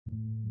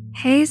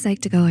Hey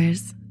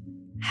Psych2Goers,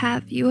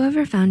 have you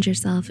ever found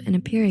yourself in a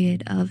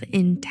period of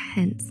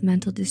intense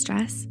mental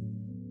distress?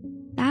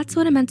 That's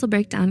what a mental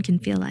breakdown can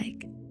feel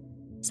like.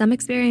 Some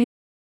experience.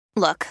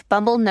 Look,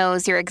 Bumble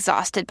knows you're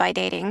exhausted by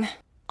dating.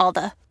 All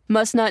the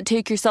must not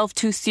take yourself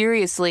too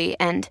seriously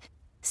and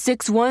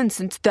 6'1"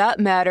 since that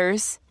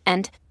matters.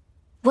 And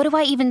what do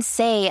I even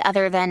say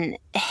other than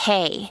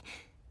hey?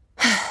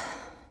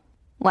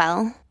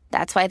 Well,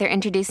 that's why they're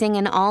introducing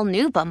an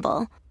all-new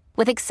Bumble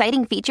with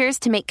exciting features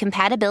to make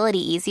compatibility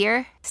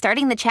easier,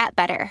 starting the chat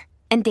better,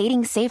 and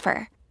dating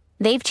safer.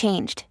 They've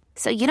changed,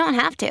 so you don't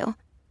have to.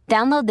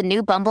 Download the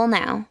new Bumble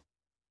now.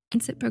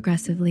 It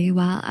progressively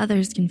while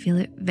others can feel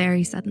it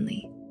very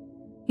suddenly.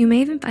 You may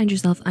even find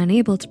yourself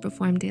unable to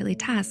perform daily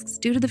tasks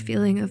due to the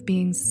feeling of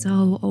being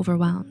so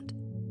overwhelmed.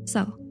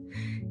 So,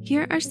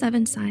 here are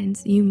 7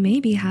 signs you may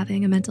be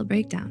having a mental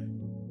breakdown.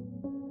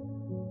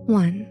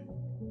 1.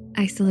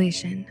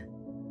 Isolation.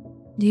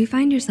 Do you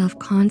find yourself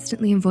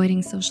constantly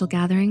avoiding social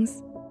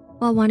gatherings?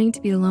 While wanting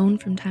to be alone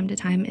from time to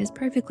time is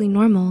perfectly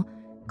normal,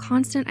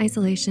 constant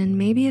isolation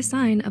may be a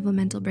sign of a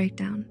mental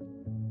breakdown.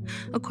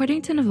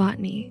 According to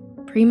Novotny,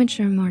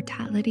 premature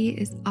mortality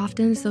is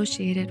often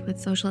associated with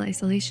social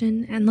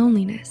isolation and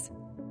loneliness.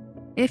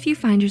 If you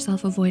find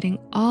yourself avoiding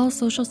all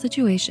social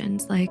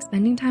situations like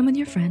spending time with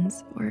your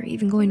friends or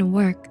even going to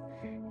work,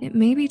 it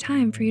may be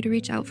time for you to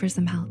reach out for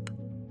some help.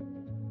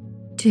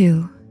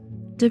 2.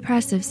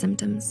 Depressive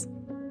symptoms.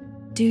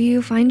 Do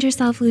you find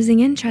yourself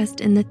losing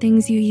interest in the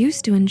things you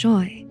used to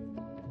enjoy?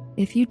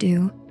 If you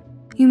do,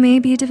 you may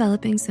be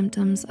developing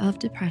symptoms of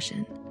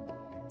depression.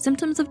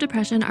 Symptoms of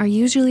depression are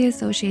usually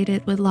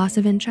associated with loss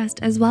of interest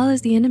as well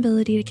as the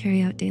inability to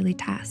carry out daily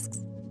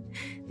tasks.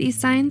 These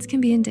signs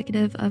can be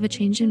indicative of a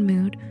change in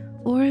mood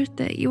or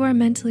that you are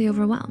mentally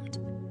overwhelmed,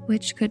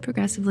 which could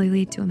progressively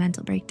lead to a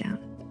mental breakdown.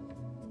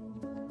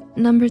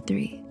 Number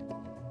 3,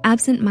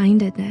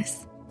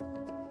 absent-mindedness.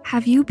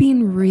 Have you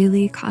been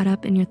really caught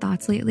up in your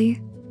thoughts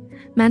lately?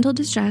 Mental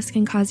distress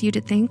can cause you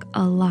to think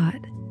a lot.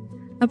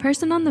 A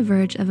person on the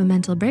verge of a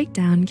mental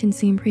breakdown can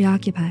seem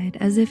preoccupied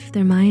as if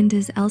their mind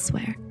is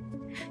elsewhere.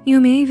 You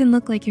may even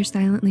look like you're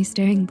silently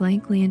staring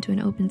blankly into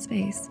an open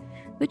space,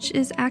 which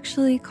is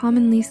actually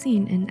commonly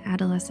seen in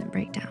adolescent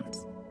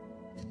breakdowns.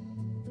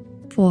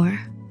 4.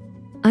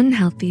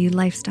 Unhealthy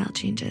lifestyle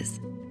changes.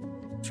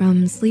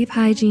 From sleep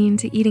hygiene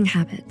to eating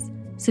habits,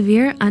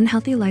 severe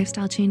unhealthy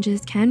lifestyle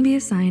changes can be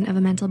a sign of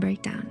a mental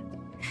breakdown.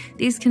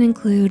 These can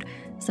include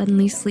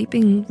suddenly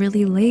sleeping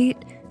really late,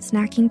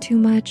 snacking too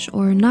much,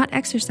 or not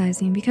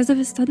exercising because of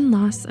a sudden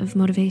loss of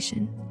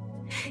motivation.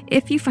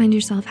 If you find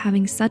yourself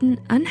having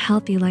sudden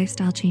unhealthy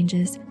lifestyle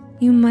changes,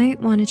 you might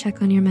want to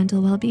check on your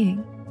mental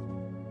well-being.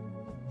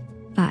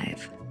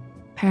 5.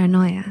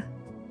 Paranoia.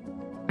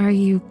 Are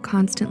you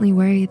constantly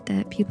worried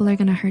that people are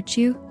going to hurt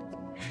you?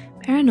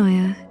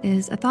 Paranoia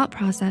is a thought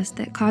process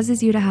that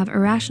causes you to have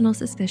irrational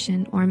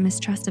suspicion or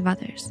mistrust of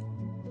others.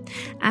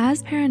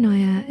 As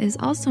paranoia is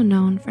also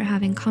known for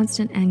having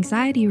constant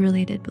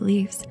anxiety-related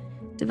beliefs,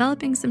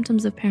 developing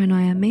symptoms of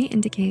paranoia may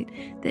indicate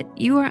that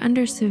you are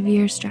under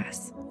severe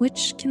stress,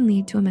 which can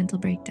lead to a mental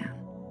breakdown.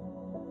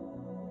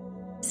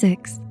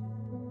 6.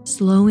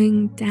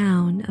 Slowing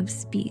down of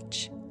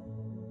speech.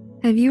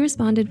 Have you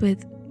responded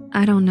with,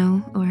 "I don't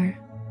know," or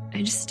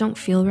 "I just don't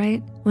feel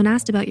right" when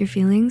asked about your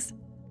feelings?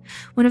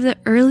 One of the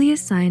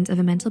earliest signs of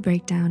a mental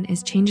breakdown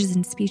is changes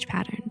in speech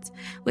patterns,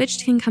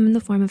 which can come in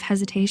the form of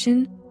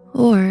hesitation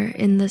or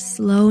in the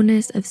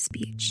slowness of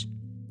speech.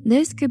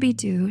 This could be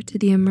due to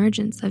the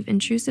emergence of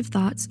intrusive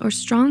thoughts or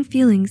strong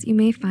feelings you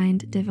may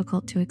find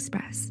difficult to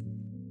express.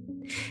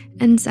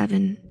 And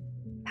 7,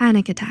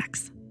 panic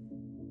attacks.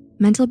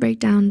 Mental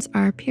breakdowns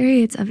are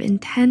periods of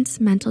intense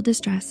mental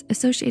distress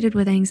associated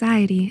with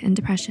anxiety and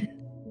depression.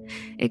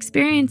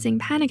 Experiencing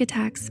panic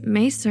attacks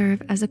may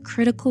serve as a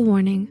critical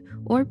warning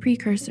or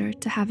precursor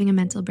to having a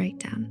mental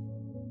breakdown.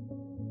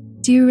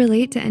 Do you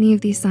relate to any of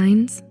these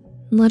signs?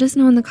 Let us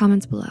know in the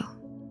comments below.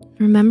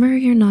 Remember,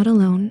 you're not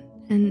alone,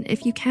 and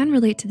if you can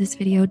relate to this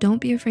video, don't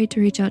be afraid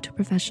to reach out to a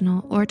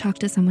professional or talk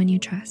to someone you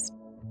trust.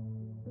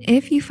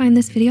 If you find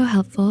this video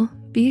helpful,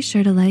 be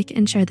sure to like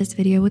and share this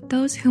video with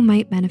those who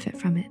might benefit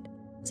from it.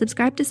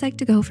 Subscribe to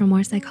Psych2Go for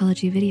more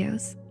psychology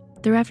videos.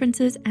 The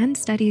references and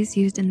studies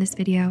used in this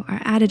video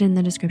are added in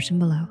the description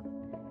below.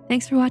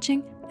 Thanks for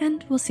watching,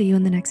 and we'll see you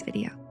in the next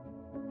video.